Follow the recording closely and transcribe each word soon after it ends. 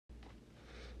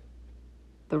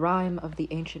The Rime of the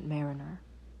Ancient Mariner.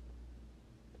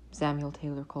 Samuel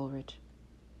Taylor Coleridge.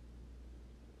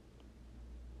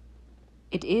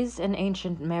 It is an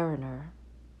ancient mariner,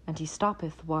 and he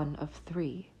stoppeth one of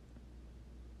three.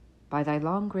 By thy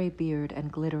long grey beard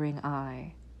and glittering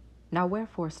eye, now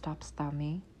wherefore stopp'st thou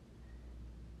me?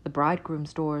 The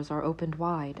bridegroom's doors are opened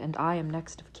wide, and I am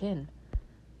next of kin.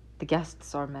 The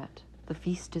guests are met, the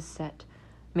feast is set,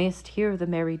 mayst hear the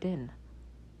merry din.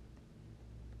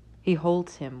 He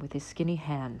holds him with his skinny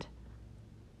hand.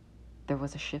 There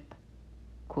was a ship,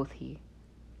 quoth he.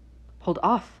 Hold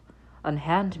off,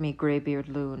 unhand me, greybeard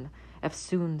loon,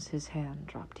 eftsoons his hand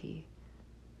dropped he.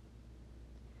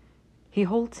 He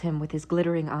holds him with his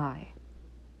glittering eye.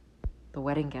 The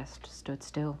wedding guest stood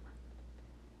still,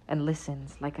 and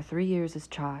listens like a 3 years'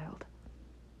 child.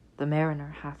 The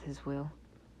mariner hath his will.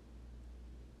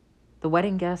 The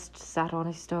wedding guest sat on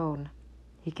a stone,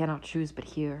 he cannot choose but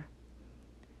hear.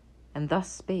 And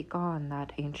thus spake on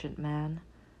that ancient man,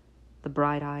 the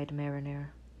bright-eyed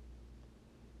mariner.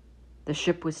 The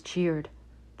ship was cheered,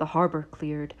 the harbor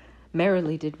cleared,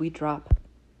 merrily did we drop.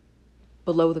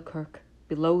 Below the kirk,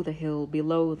 below the hill,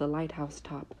 below the lighthouse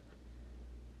top.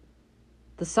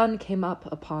 The sun came up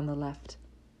upon the left,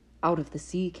 out of the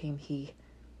sea came he,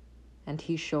 and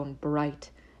he shone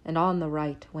bright, and on the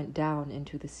right went down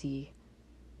into the sea.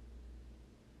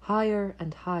 Higher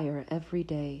and higher every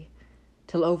day,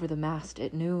 till over the mast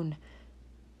at noon.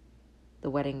 The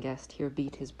wedding guest here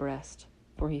beat his breast,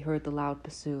 for he heard the loud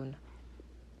bassoon.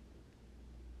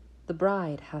 The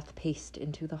bride hath paced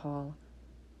into the hall,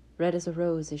 red as a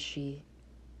rose is she.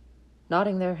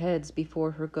 Nodding their heads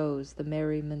before her goes the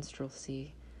merry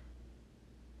minstrelsy.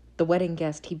 The wedding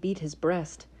guest he beat his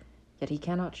breast, yet he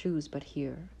cannot choose but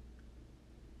hear.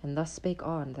 And thus spake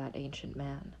on that ancient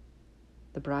man,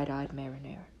 the bright-eyed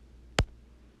mariner.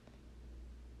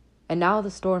 And now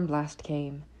the storm blast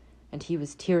came, and he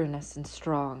was tyrannous and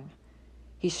strong.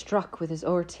 He struck with his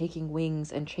o'ertaking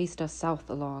wings and chased us south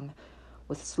along,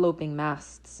 with sloping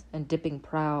masts and dipping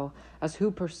prow, as who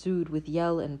pursued with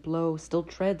yell and blow still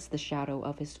treads the shadow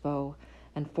of his foe,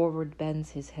 and forward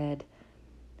bends his head.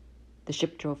 The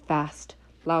ship drove fast,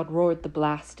 loud roared the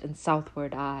blast, and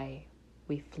southward aye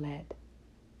we fled.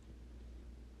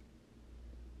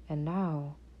 And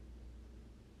now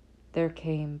there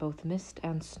came both mist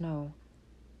and snow,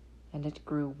 and it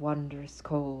grew wondrous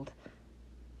cold,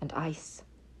 and ice,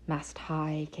 mast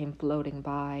high, came floating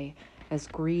by, as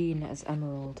green as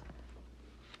emerald.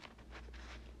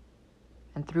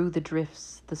 And through the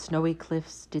drifts the snowy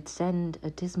cliffs did send a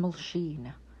dismal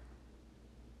sheen.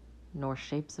 Nor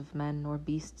shapes of men nor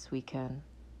beasts we ken,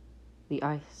 the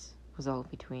ice was all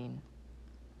between.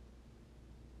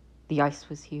 The ice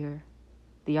was here,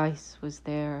 the ice was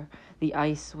there, the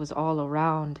ice was all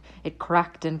around. It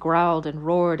cracked and growled and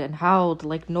roared and howled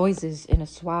like noises in a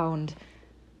swound.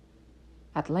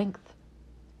 At length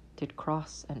did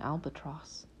cross an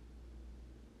albatross.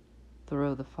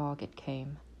 Through the fog it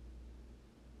came.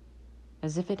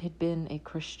 As if it had been a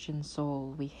Christian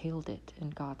soul, we hailed it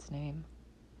in God's name.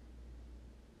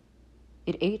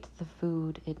 It ate the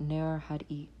food it ne'er had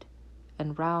eat,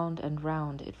 and round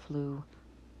it flew.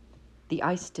 The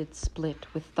ice did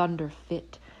split with thunder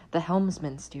fit, the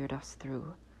helmsman steered us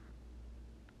through.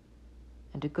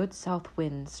 And a good south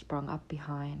wind sprung up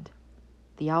behind,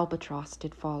 the albatross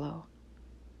did follow.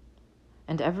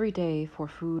 And every day for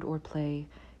food or play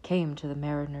came to the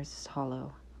mariner's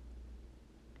hollow.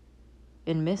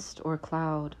 In mist or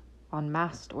cloud, on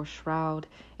mast or shroud,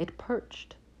 it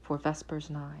perched for vespers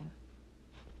 9.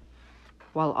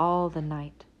 While all the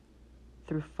night,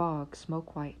 through fog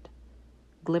smoke white,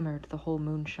 glimmered the whole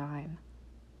moonshine.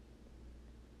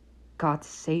 God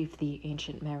save thee,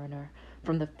 ancient mariner,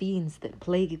 from the fiends that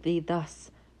plague thee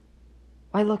thus.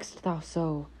 Why look'st thou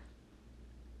so?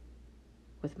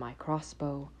 With my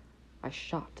crossbow I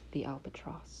shot the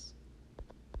albatross.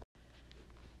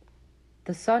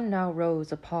 The sun now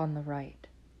rose upon the right.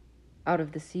 Out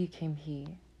of the sea came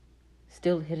he,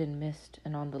 still hid in mist,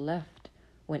 and on the left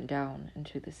went down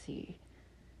into the sea.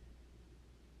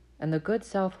 And the good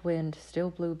south wind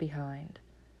still blew behind,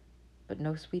 but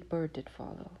no sweet bird did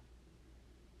follow,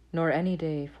 nor any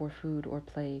day for food or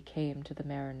play came to the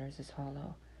mariner's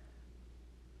hollow.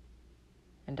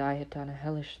 And I had done a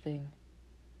hellish thing,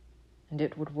 and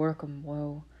it would work 'em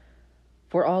woe,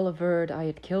 for all averred I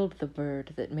had killed the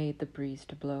bird that made the breeze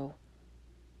to blow.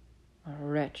 A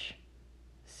wretch,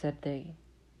 said they,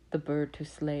 the bird to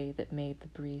slay that made the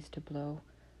breeze to blow.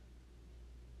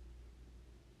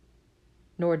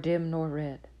 Nor dim nor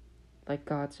red, like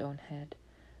God's own head,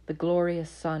 the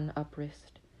glorious sun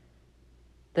uprist.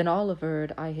 Then all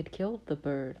averred I had killed the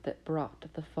bird that brought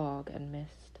the fog and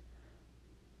mist.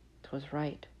 'Twas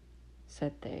right,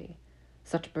 said they,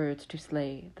 such birds to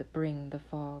slay that bring the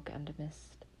fog and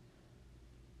mist.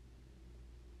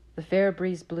 The fair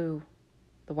breeze blew,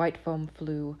 the white foam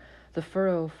flew, the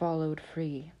furrow followed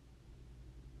free.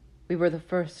 We were the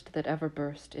first that ever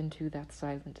burst into that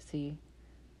silent sea.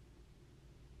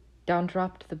 Down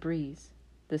dropped the breeze,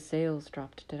 the sails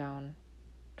dropped down.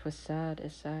 'Twas sad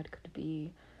as sad could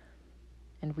be,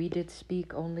 and we did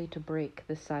speak only to break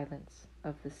the silence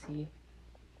of the sea.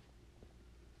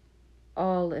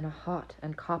 All in a hot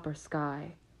and copper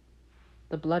sky,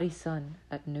 the bloody sun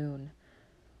at noon,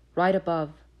 right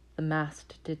above the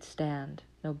mast did stand,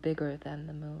 no bigger than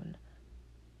the moon.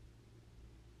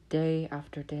 Day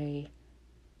after day,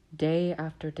 day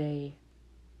after day,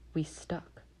 we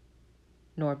stuck,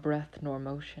 nor breath nor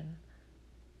motion,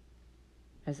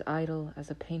 as idle as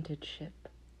a painted ship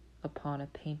upon a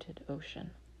painted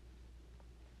ocean.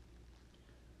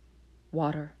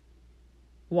 Water,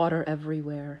 water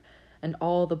everywhere, and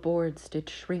all the boards did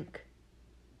shrink.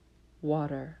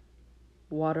 Water,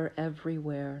 water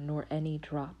everywhere, nor any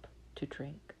drop to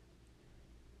drink.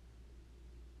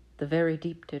 The very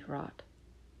deep did rot.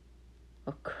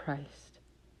 O Christ,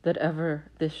 that ever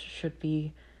this should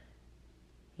be!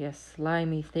 Yes,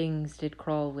 slimy things did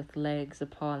crawl with legs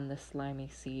upon the slimy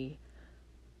sea.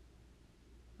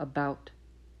 About,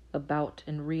 about,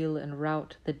 in reel and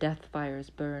rout, the death fires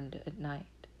burned at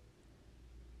night.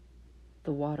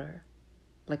 The water,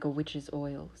 like a witch's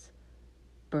oils,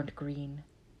 burnt green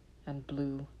and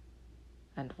blue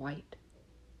and white.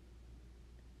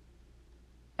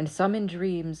 And some in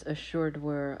dreams assured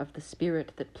were of the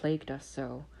spirit that plagued us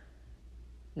so.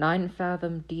 9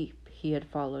 fathom deep he had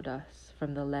followed us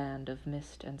from the land of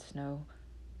mist and snow.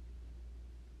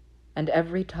 And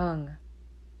every tongue,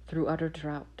 through utter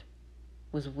drought,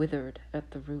 was withered at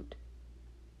the root.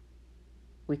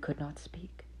 We could not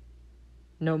speak,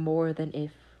 no more than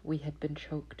if we had been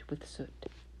choked with soot.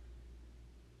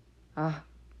 Ah,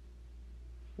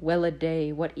 well a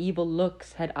day, what evil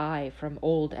looks had I from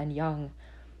old and young!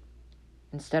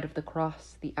 Instead of the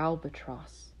cross, the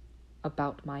albatross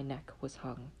about my neck was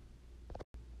hung.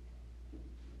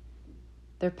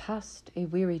 There passed a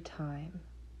weary time,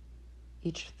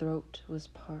 each throat was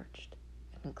parched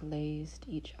and glazed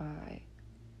each eye.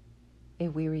 A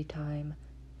weary time,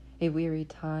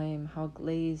 how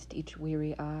glazed each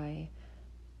weary eye,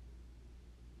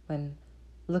 when,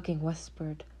 looking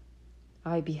westward,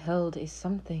 I beheld a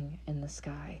something in the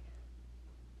sky.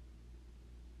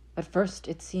 At first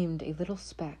it seemed a little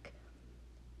speck,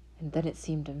 and then it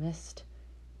seemed a mist.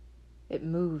 It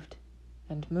moved,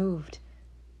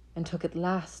 and took at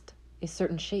last a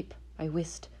certain shape, I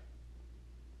wist.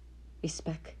 A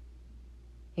speck,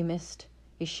 a mist,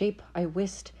 a shape, I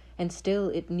wist, and still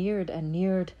it neared and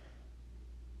neared.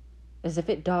 As if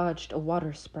it dodged a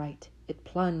water sprite, it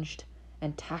plunged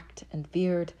and tacked and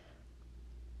veered.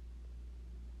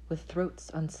 With throats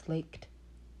unslaked,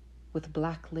 with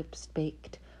black lips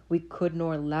baked, we could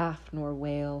nor laugh nor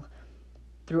wail.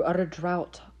 Through utter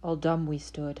drought all dumb we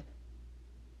stood.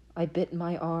 I bit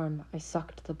my arm, I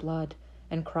sucked the blood,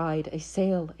 and cried, "A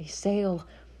sail, a sail!"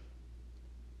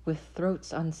 With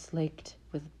throats unslaked,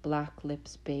 with black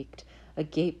lips baked,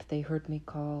 agape they heard me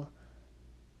call.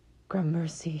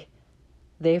 Gramercy!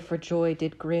 They for joy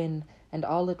did grin, and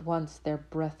all at once their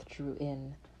breath drew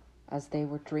in, as they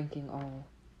were drinking all.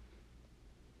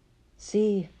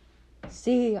 See,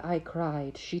 see, I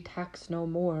cried, she tacks no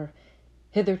more,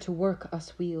 hither to work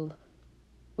us wheel.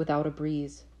 Without a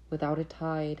breeze, without a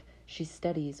tide, she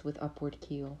steadies with upward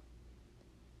keel.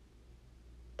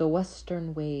 The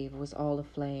western wave was all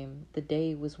aflame, the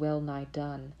day was well nigh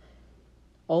done.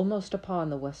 Almost upon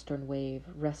the western wave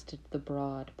rested the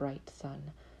broad, bright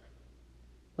sun,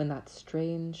 when that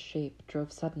strange shape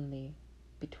drove suddenly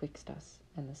betwixt us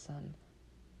and the sun.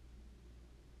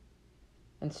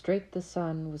 And straight the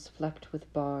sun was flecked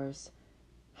with bars.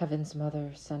 Heaven's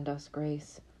mother, send us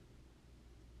grace.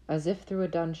 As if through a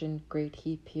dungeon grate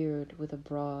he peered with a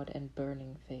broad and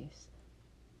burning face.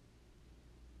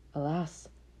 Alas,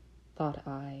 thought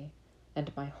I,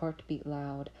 and my heart beat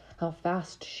loud, how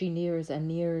fast she nears and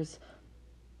nears!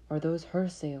 Are those her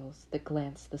sails that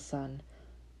glance the sun,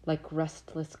 like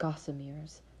restless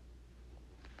gossameres?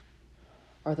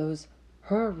 Are those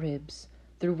her ribs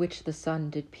through which the sun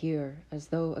did peer, as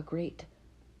though a grate?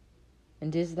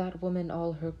 And is that woman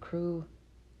all her crew?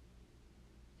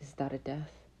 Is that a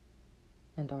death?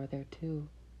 And are there two?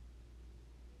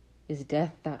 Is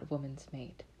death that woman's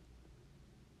mate?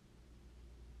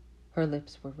 Her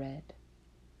lips were red,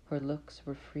 her looks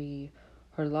were free,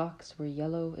 her locks were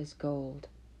yellow as gold,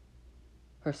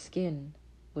 Her skin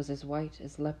was as white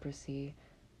as leprosy.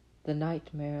 The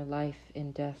nightmare life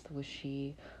in death was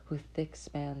she, who thick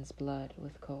spans blood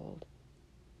with cold.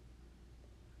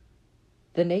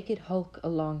 The naked hulk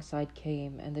alongside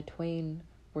came, and the twain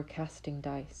were casting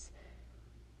dice.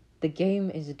 The game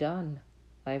is done.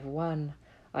 I've won,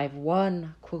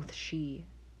 quoth she,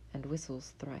 and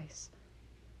whistles thrice.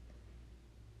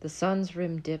 The sun's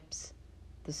rim dips,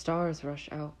 the stars rush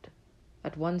out.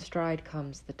 At one stride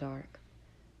comes the dark.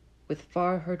 With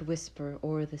far-heard whisper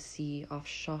o'er the sea, off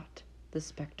shot the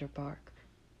spectre bark.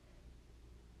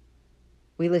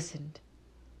 We listened,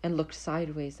 and looked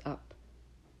sideways up.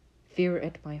 Fear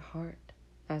at my heart,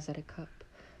 as at a cup,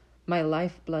 my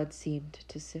life-blood seemed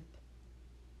to sip.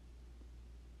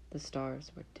 The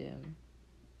stars were dim,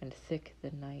 and thick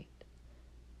the night.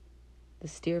 The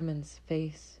steersman's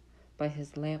face by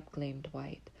his lamp gleamed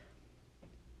white.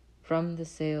 From the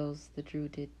sails the drew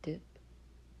did dip,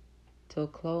 till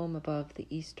clomb above the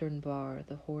eastern bar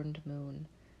the horned moon,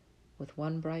 with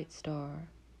one bright star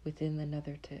within the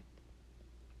nether tip.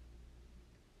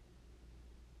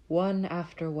 One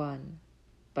after one,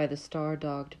 by the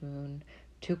star-dogged moon,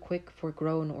 too quick for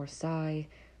groan or sigh,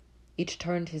 each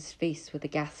turned his face with a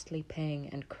ghastly pang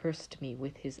and cursed me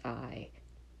with his eye.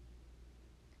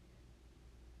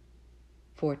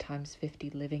 4 times 50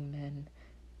 living men,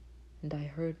 and I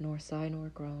heard nor sigh nor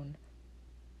groan.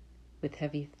 With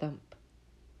heavy thump,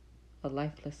 a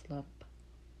lifeless lump,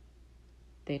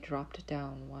 they dropped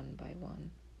down one by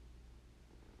one.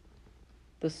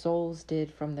 The souls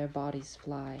did from their bodies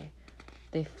fly,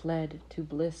 they fled to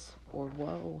bliss or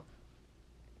woe,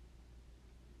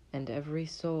 and every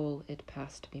soul it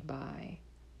passed me by,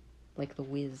 like the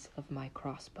whiz of my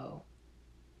crossbow.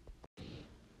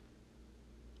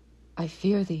 I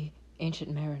fear thee,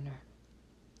 ancient mariner,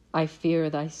 I fear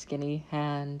thy skinny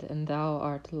hand, and thou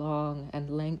art long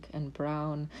and lank and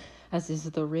brown, as is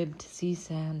the ribbed sea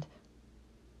sand.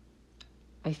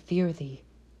 I fear thee,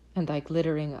 and thy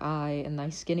glittering eye, and thy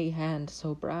skinny hand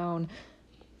so brown.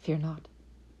 Fear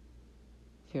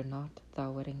not,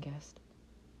 thou wedding guest,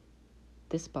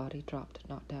 this body dropped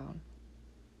not down.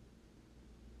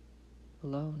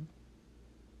 Alone,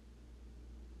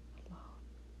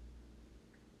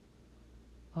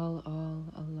 all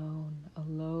alone,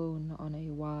 alone on a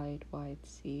wide, wide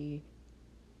sea.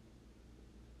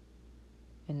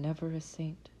 And never a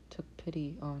saint took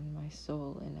pity on my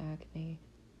soul in agony.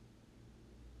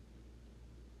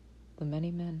 The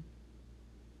many men,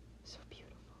 so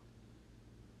beautiful,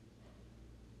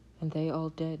 and they all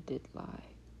dead did lie,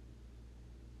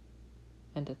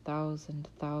 and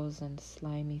 1,000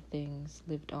 slimy things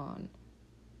lived on,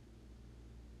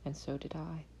 and so did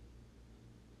I.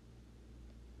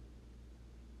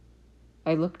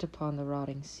 I looked upon the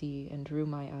rotting sea and drew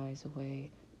my eyes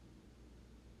away.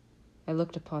 I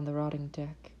looked upon the rotting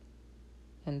deck,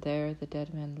 and there the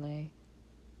dead men lay.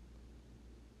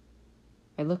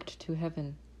 I looked to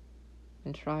heaven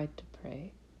and tried to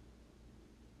pray,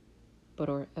 but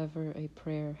or ever a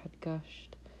prayer had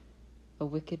gushed, a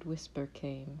wicked whisper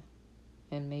came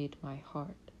and made my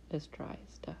heart as dry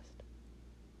as dust.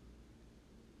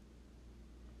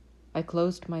 I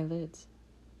closed my lids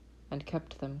and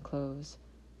kept them close,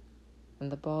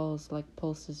 and the balls like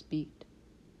pulses beat.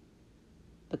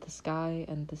 But the sky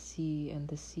and the sea and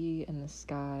the sea and the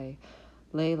sky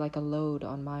lay like a load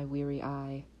on my weary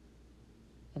eye,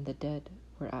 and the dead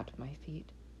were at my feet.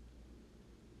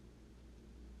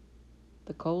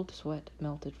 The cold sweat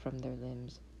melted from their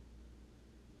limbs,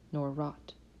 nor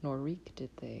rot nor reek did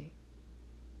they.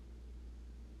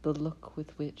 The look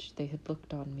with which they had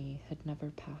looked on me had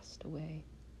never passed away.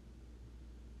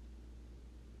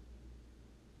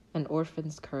 An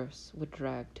orphan's curse would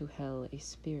drag to hell a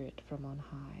spirit from on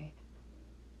high.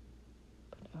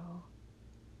 But oh,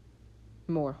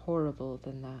 more horrible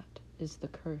than that is the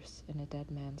curse in a dead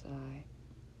man's eye.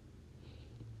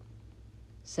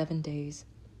 7 days,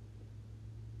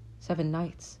 7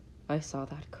 nights I saw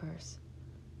that curse,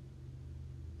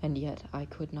 and yet I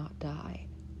could not die.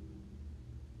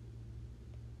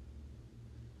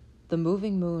 The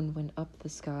moving moon went up the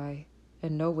sky,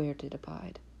 and nowhere did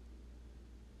abide.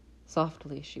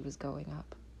 Softly she was going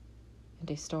up,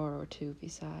 and a star or two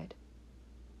beside.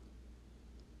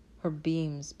 Her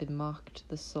beams bemocked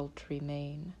the sultry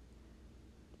main,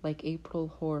 like April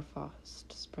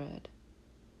hoarfrost spread.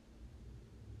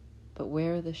 But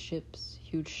where the ship's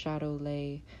huge shadow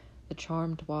lay, the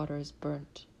charmed waters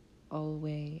burnt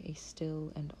alway a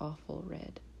still and awful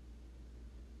red.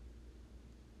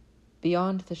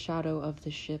 Beyond the shadow of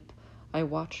the ship, I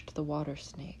watched the water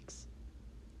snakes.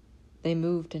 They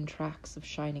moved in tracks of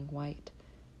shining white,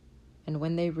 and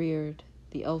when they reared,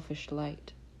 the elfish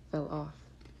light fell off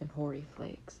in hoary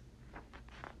flakes.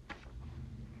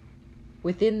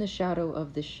 Within the shadow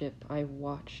of the ship I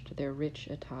watched their rich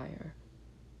attire.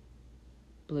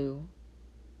 Blue,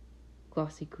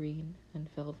 glossy green,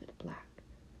 and velvet black.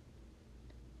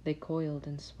 They coiled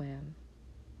and swam,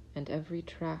 and every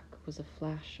track was a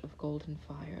flash of golden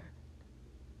fire.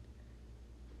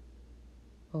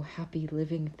 O happy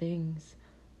living things!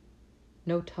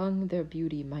 No tongue their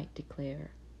beauty might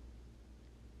declare.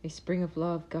 A spring of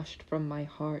love gushed from my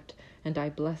heart, and I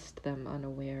blessed them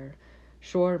unaware.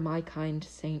 Sure my kind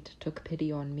saint took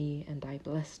pity on me, and I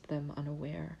blessed them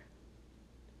unaware.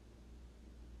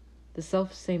 The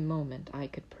self-same moment I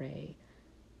could pray,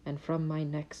 and from my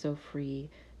neck so free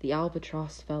the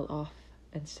albatross fell off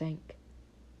and sank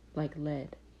like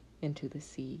lead into the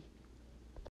sea.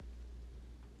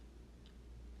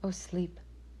 O sleep,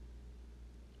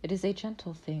 it is a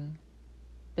gentle thing,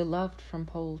 beloved from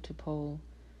pole to pole.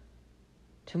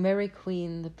 To Mary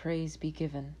Queen the praise be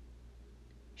given.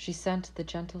 She sent the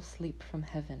gentle sleep from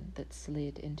heaven that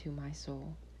slid into my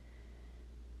soul.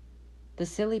 The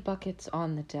silly buckets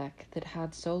on the deck that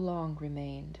had so long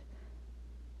remained,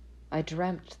 I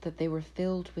dreamt that they were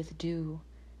filled with dew,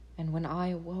 and when I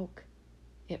awoke,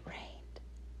 it rained.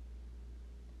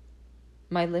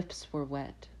 My lips were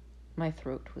wet, my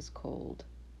throat was cold,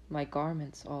 my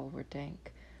garments all were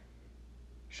dank.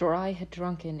 Sure I had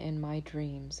drunken in my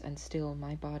dreams, and still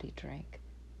my body drank.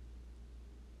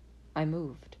 I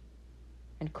moved,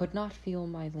 and could not feel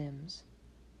my limbs.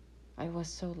 I was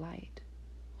so light,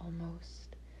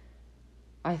 almost.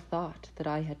 I thought that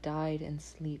I had died in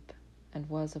sleep, and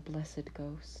was a blessed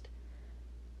ghost.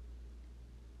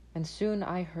 And soon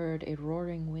I heard a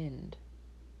roaring wind.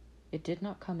 It did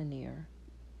not come anear,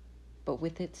 but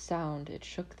with its sound it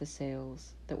shook the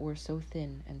sails that were so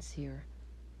thin and sere.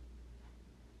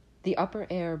 The upper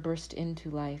air burst into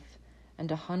life, and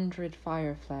 100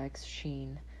 fire flags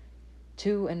sheen.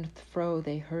 To and fro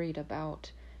they hurried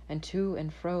about, and to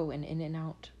and fro and in and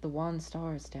out the wan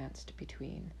stars danced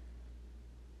between.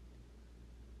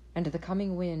 And the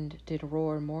coming wind did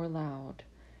roar more loud,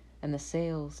 and the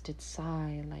sails did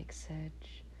sigh like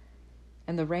sedge,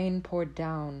 and the rain poured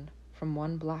down from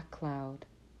one black cloud.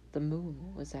 The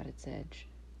moon was at its edge.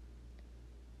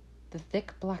 The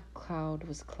thick black cloud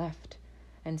was cleft,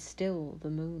 and still the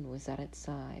moon was at its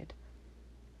side.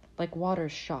 Like water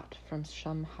shot from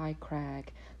some high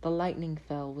crag, the lightning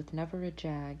fell with never a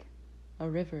jag, a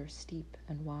river steep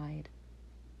and wide.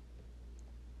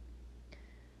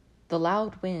 The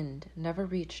loud wind never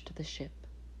reached the ship,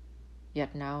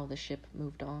 yet now the ship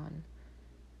moved on.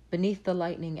 Beneath the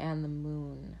lightning and the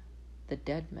moon, the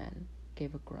dead men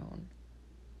gave a groan.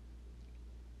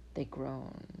 They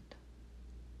groaned,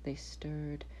 they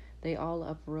stirred, they all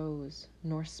uprose,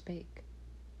 nor spake,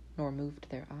 nor moved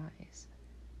their eyes.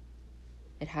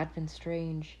 It had been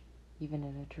strange, even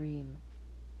in a dream,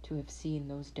 to have seen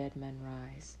those dead men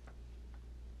rise.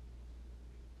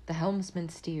 The helmsman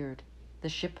steered, the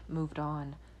ship moved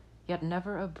on, yet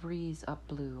never a breeze up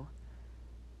blew.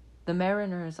 The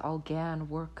mariners all gan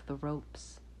work the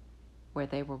ropes, where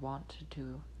they were wont to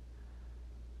do.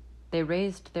 They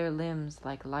raised their limbs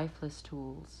like lifeless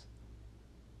tools.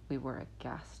 We were a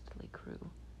ghastly crew.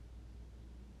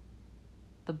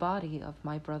 The body of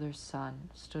my brother's son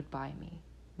stood by me,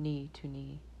 knee to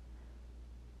knee.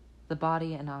 The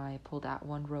body and I pulled at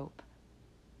one rope,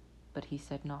 but he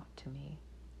said naught to me.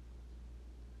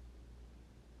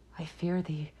 I fear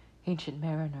thee, ancient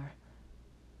mariner.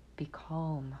 Be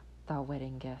calm, thou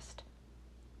wedding guest.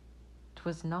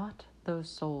 'Twas not those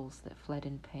souls that fled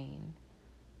in pain,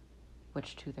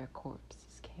 which to their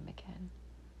corpses came again,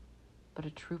 but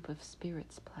a troop of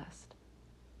spirits blessed.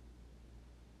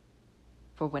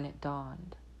 For when it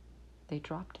dawned, they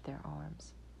dropped their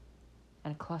arms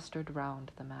and clustered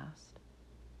round the mast.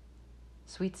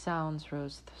 Sweet sounds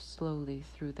rose slowly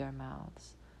through their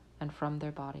mouths and from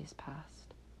their bodies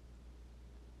passed.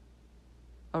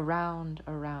 Around,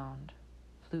 around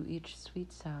flew each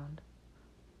sweet sound,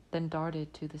 then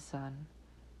darted to the sun.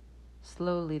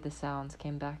 Slowly the sounds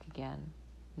came back again,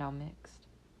 now mixed,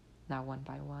 now one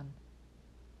by one.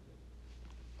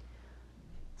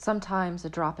 Sometimes a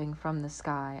dropping from the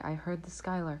sky, I heard the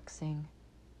skylark sing.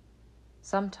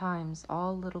 Sometimes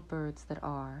all little birds that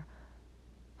are,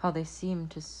 how they seem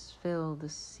to fill the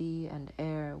sea and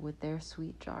air with their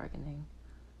sweet jargoning.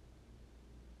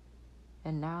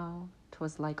 And now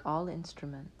 'twas like all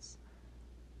instruments,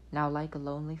 now like a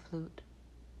lonely flute,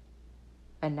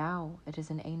 and now it is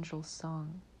an angel's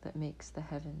song that makes the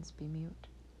heavens be mute.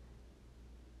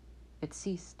 It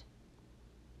ceased,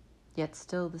 yet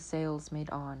still the sails made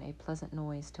on a pleasant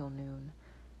noise till noon.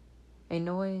 a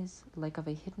noise like of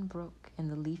a hidden brook in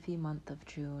the leafy month of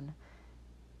June,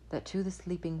 that to the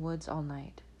sleeping woods all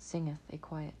night singeth a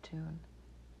quiet tune.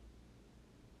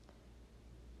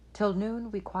 Till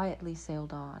noon we quietly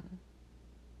sailed on,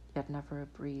 yet never a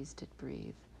breeze did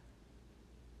breathe.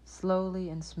 Slowly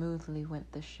and smoothly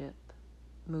went the ship,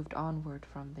 moved onward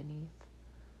from beneath.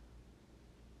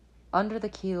 Under the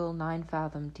keel 9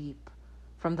 fathom deep,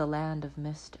 from the land of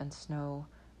mist and snow,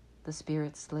 the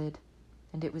spirit slid,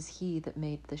 and it was he that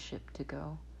made the ship to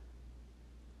go.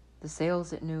 The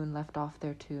sails at noon left off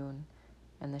their tune,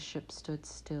 and the ship stood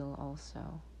still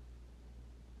also.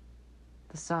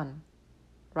 The sun,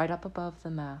 right up above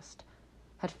the mast,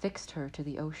 had fixed her to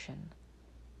the ocean,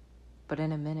 but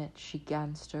in a minute she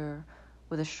 'gan stir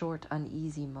with a short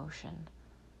uneasy motion,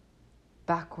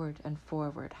 backward and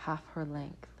forward half her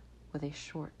length with a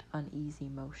short uneasy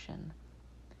motion.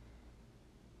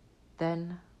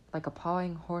 Then, like a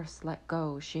pawing horse let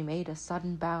go, she made a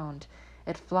sudden bound.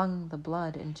 It flung the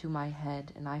blood into my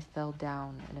head, and I fell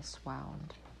down in a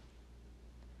swound.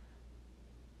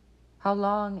 How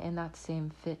long in that same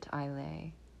fit I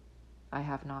lay, I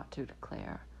have not to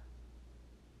declare.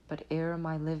 But ere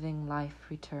my living life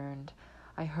returned,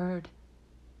 I heard,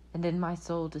 and in my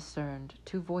soul discerned,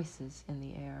 2 voices in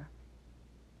the air.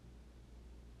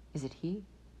 Is it he?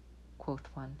 Quoth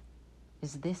one.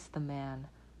 Is this the man?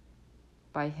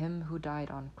 By him who died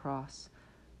on cross,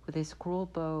 with his cruel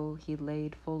bow he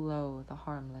laid full low the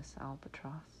harmless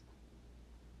albatross.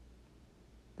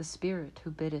 The spirit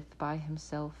who biddeth by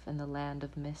himself in the land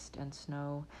of mist and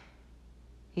snow,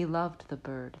 he loved the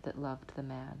bird that loved the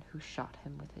man who shot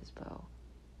him with his bow.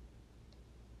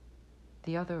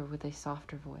 The other with a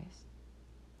softer voice,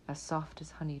 as soft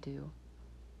as honeydew,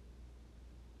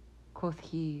 quoth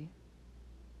he,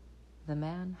 the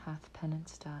man hath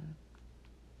penance done,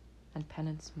 and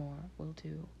penance more will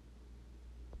do.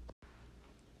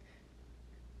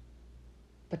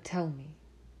 But tell me,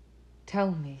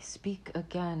 speak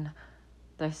again,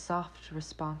 thy soft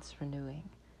response renewing.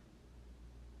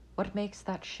 What makes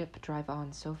that ship drive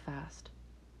on so fast?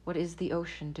 What is the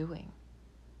ocean doing?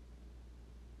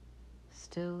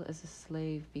 Still as a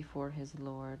slave before his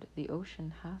lord, the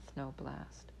ocean hath no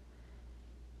blast.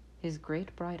 His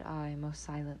great bright eye most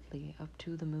silently up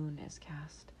to the moon is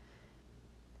cast,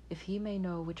 if he may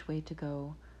know which way to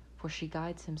go, for she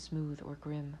guides him smooth or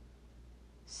grim.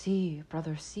 See,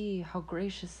 brother, see, how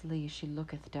graciously she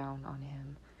looketh down on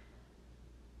him.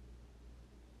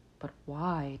 But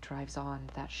why drives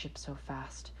on that ship so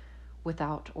fast,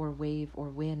 without or wave or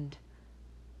wind?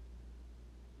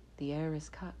 The air is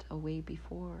cut away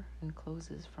before, and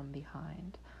closes from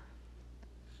behind.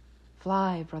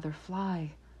 Fly, brother,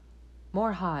 fly,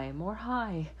 more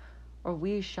high, or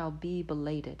we shall be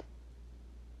belated.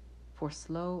 For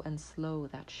slow and slow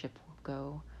that ship will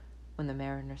go, when the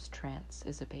mariner's trance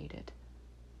is abated.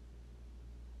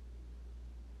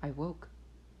 I woke,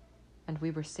 and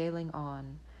we were sailing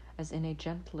on, as in a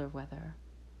gentler weather.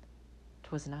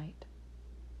 'Twas night,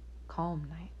 calm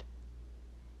night.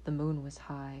 The moon was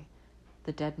high,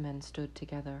 the dead men stood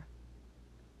together.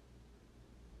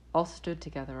 All stood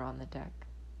together on the deck,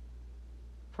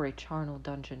 for a charnel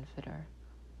dungeon fitter.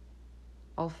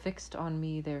 All fixed on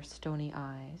me their stony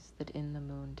eyes, that in the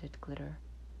moon did glitter.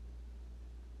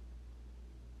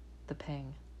 The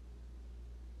pang,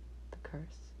 the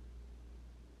curse,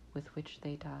 with which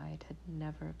they died had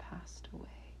never passed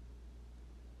away.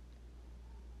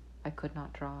 I could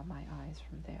not draw my eyes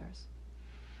from theirs,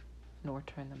 nor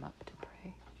turn them up to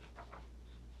pray.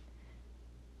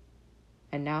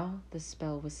 And now the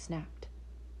spell was snapped.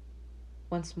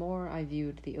 Once more I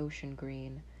viewed the ocean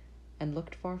green, and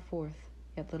looked far forth,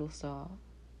 yet little saw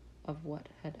of what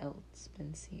had else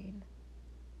been seen.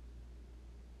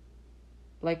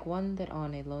 Like one that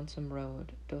on a lonesome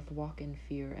road doth walk in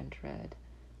fear and dread,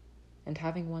 and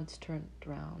having once turned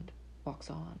round, walks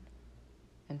on,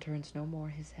 and turns no more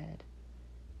his head,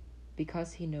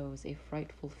 because he knows a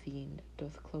frightful fiend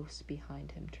doth close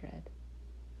behind him tread.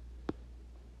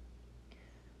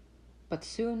 But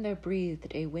soon there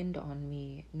breathed a wind on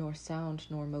me, nor sound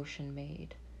nor motion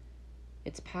made.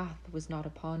 Its path was not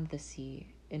upon the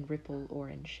sea, in ripple or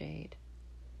in shade.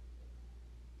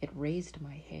 It raised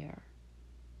my hair,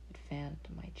 it fanned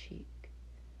my cheek,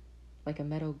 like a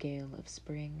meadow gale of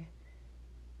spring.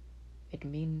 It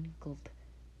mingled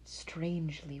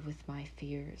strangely with my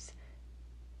fears,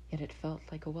 yet it felt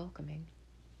like a welcoming.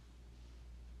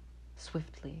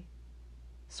 Swiftly,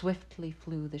 swiftly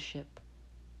flew the ship,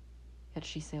 yet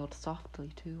she sailed softly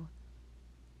too.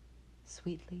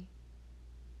 Sweetly,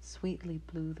 sweetly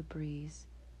blew the breeze,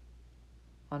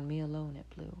 on me alone it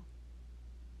blew.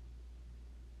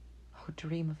 Oh,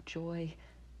 dream of joy!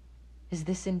 Is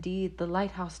this indeed the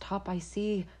lighthouse top I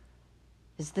see?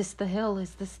 Is this the hill?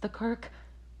 Is this the kirk?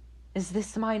 Is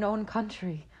this mine own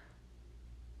country?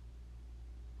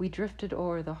 We drifted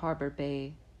o'er the harbor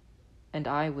bay, and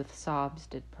I with sobs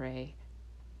did pray,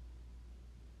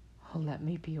 "Oh, let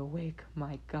me be awake,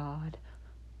 my God,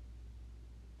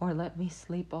 or let me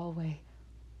sleep alway."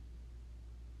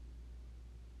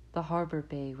 The harbor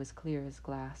bay was clear as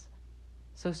glass,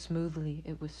 so smoothly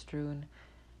it was strewn,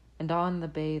 and on the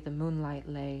bay the moonlight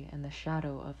lay in the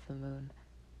shadow of the moon.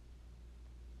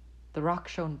 The rock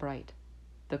shone bright,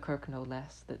 the kirk no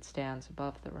less, that stands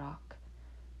above the rock.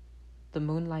 The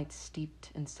moonlight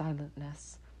steeped in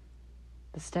silentness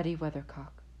the steady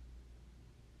weathercock,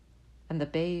 and the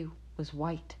bay was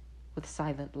white with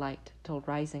silent light till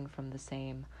rising from the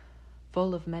same,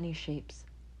 full of many shapes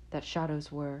that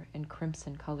shadows were in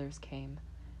crimson colors came.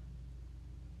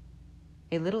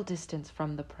 A little distance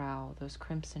from the prow those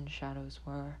crimson shadows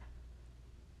were.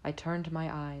 I turned my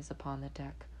eyes upon the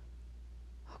deck.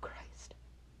 Oh Christ,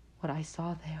 what I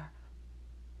saw there!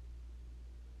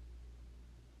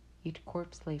 Each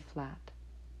corpse lay flat,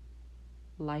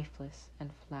 lifeless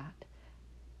and flat,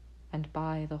 and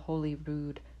by the holy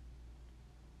rood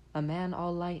a man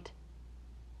all light,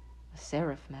 a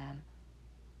seraph man,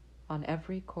 on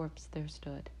every corpse there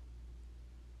stood.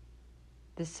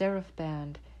 The seraph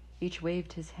band, each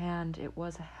waved his hand, it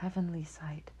was a heavenly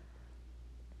sight.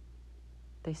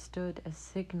 They stood as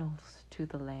signals to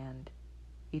the land,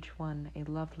 each one a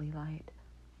lovely light.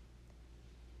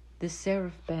 This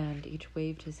seraph band, each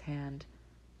waved his hand,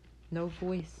 no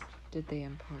voice did they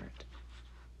impart.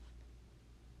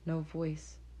 No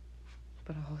voice,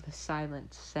 but oh, the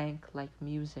silence sank like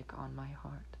music on my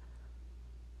heart.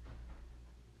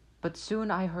 But soon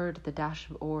I heard the dash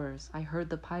of oars, I heard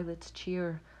the pilot's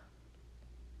cheer.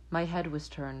 My head was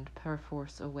turned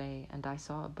perforce away, and I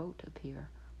saw a boat appear.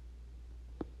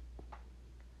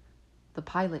 The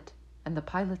pilot and the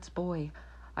pilot's boy,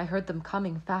 I heard them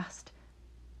coming fast.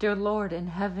 Dear Lord, in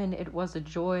heaven it was a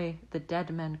joy the dead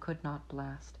men could not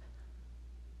blast.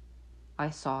 I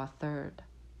saw a third,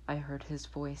 I heard his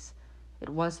voice, it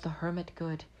was the hermit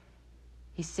good.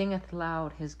 He singeth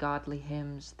loud his godly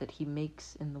hymns that he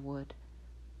makes in the wood.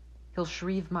 He'll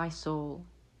shrieve my soul,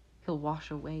 he'll wash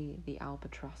away the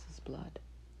albatross's blood.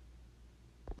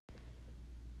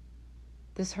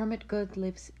 This hermit good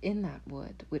lives in that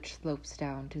wood which slopes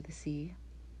down to the sea.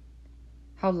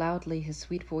 How loudly his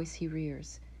sweet voice he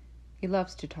rears! He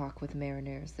loves to talk with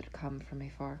mariners that come from a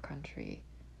far country.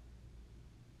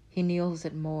 He kneels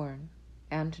at morn,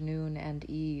 and noon, and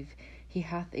eve, he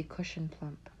hath a cushion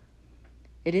plump.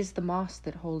 It is the moss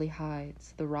that wholly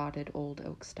hides the rotted old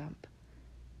oak stump.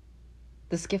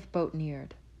 The skiff boat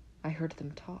neared, I heard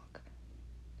them talk.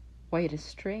 Why, it is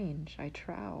strange, I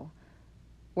trow.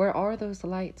 Where are those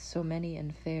lights so many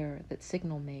and fair that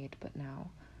signal made but now?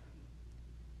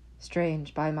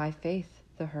 Strange, by my faith,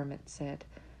 the hermit said,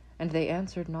 and they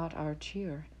answered not our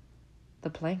cheer. The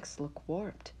planks look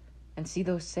warped, and see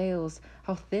those sails,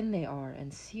 how thin they are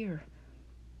and sere.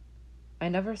 I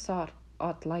never saw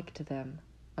aught like to them,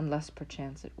 unless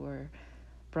perchance it were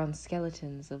bronze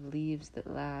skeletons of leaves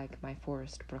that lag my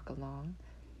forest brook along,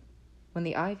 when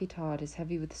the ivy tod is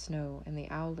heavy with snow, and the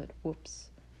owlet whoops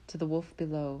to the wolf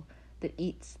below that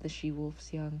eats the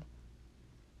she-wolf's young.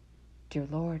 Dear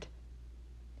Lord,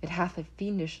 it hath a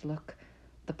fiendish look,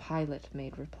 the pilot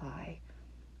made reply.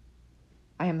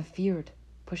 I am afeard.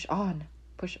 Push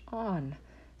on,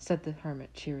 said the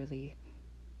hermit cheerily.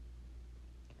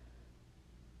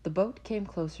 The boat came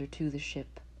closer to the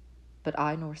ship, but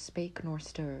I nor spake nor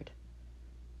stirred.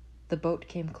 The boat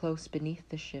came close beneath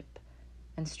the ship,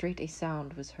 and straight a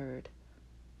sound was heard.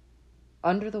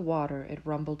 Under the water it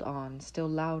rumbled on, still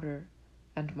louder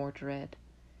and more dread.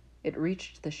 It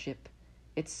reached the ship,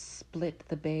 it split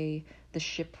the bay, the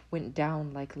ship went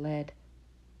down like lead.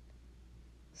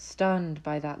 Stunned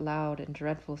by that loud and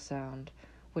dreadful sound,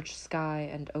 which sky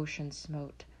and ocean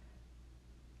smote,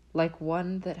 like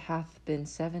one that hath been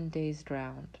 7 days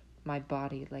drowned, my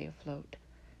body lay afloat.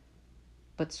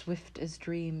 But swift as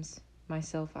dreams,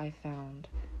 myself I found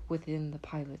within the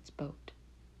pilot's boat.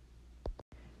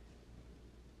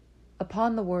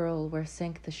 Upon the whirl where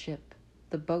sank the ship,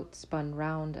 the boat spun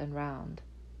round and round,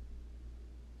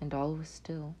 and all was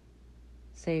still,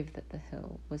 save that the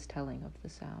hill was telling of the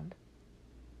sound.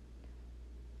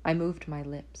 I moved my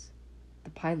lips. The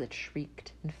pilot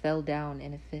shrieked and fell down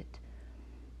in a fit.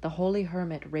 The holy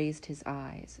hermit raised his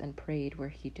eyes and prayed where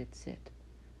he did sit.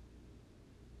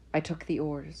 I took the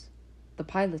oars. The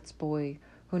pilot's boy,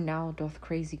 who now doth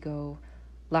crazy go,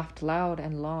 laughed loud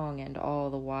and long, and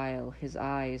all the while his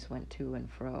eyes went to and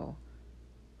fro.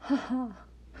 Ha ha,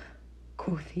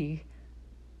 quoth he,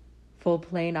 full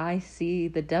plain I see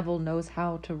the devil knows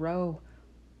how to row.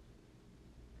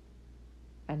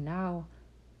 And now,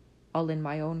 all in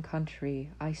my own country,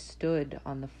 I stood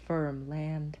on the firm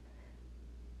land.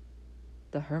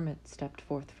 The hermit stepped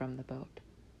forth from the boat,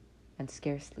 and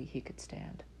scarcely he could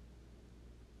stand.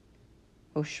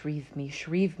 "Oh, shrieve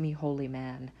me, holy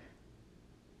man!"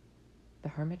 The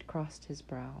hermit crossed his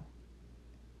brow.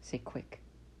 "Say quick,"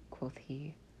 quoth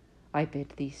he, "I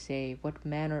bid thee say, what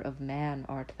manner of man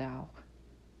art thou?"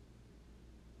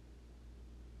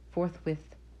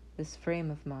 Forthwith this frame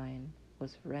of mine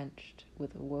was wrenched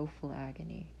with a woeful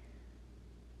agony,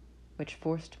 which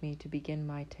forced me to begin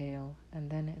my tale, and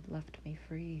then it left me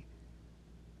free.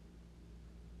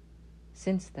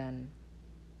 Since then,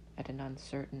 at an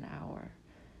uncertain hour,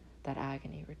 that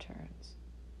agony returns.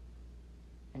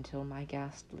 Until my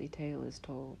ghastly tale is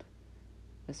told,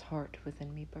 this heart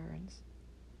within me burns.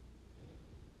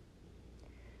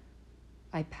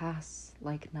 I pass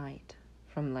like night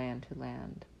from land to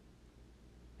land.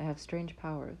 I have strange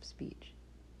power of speech.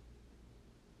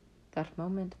 That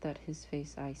moment that his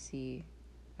face I see,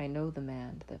 I know the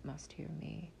man that must hear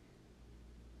me.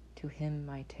 To him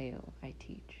my tale I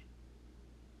teach.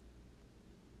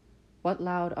 What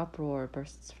loud uproar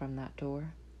bursts from that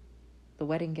door? The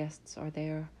wedding guests are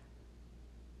there.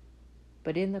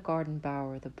 But in the garden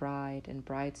bower the bride and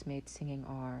bridesmaid singing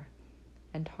are,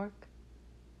 and hark,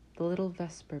 the little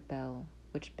vesper bell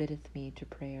which biddeth me to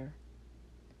prayer.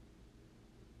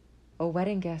 O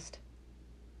wedding guest,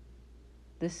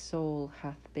 this soul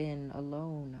hath been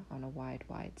alone on a wide,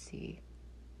 wide sea.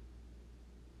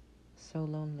 So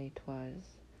lonely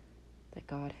 'twas that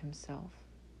God himself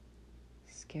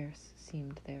scarce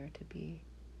seemed there to be.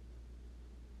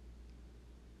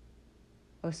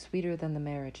 O sweeter than the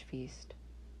marriage feast,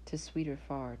 'tis sweeter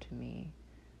far to me,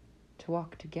 to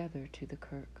walk together to the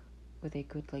kirk with a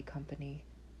goodly company.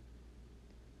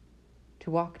 To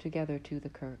walk together to the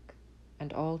kirk,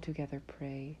 and all together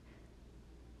pray,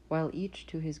 while each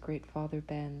to his great Father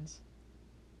bends,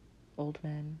 old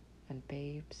men and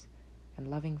babes and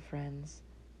loving friends,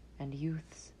 and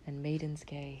youths and maidens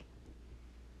gay.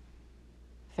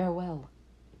 Farewell,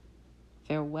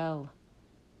 farewell,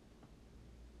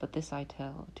 but this I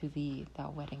tell to thee,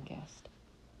 thou wedding guest.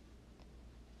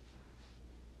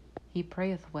 He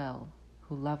prayeth well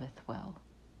who loveth well,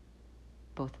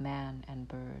 both man and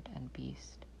bird and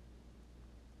beast.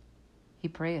 He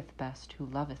prayeth best who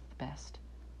loveth best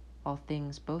all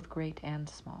things both great and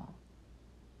small.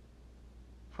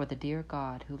 For the dear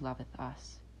God who loveth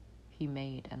us, he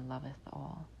made and loveth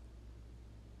all.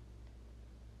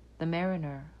 The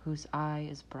mariner whose eye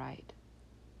is bright,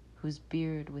 whose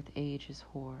beard with age is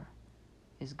hoar,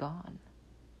 is gone.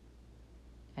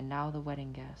 And now the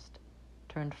wedding guest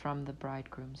turned from the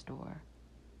bridegroom's door.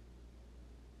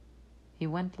 He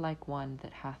went like one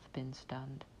that hath been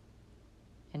stunned,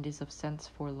 and is of sense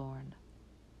forlorn,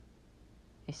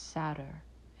 a sadder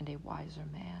and a wiser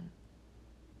man.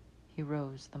 He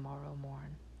rose the morrow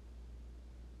morn.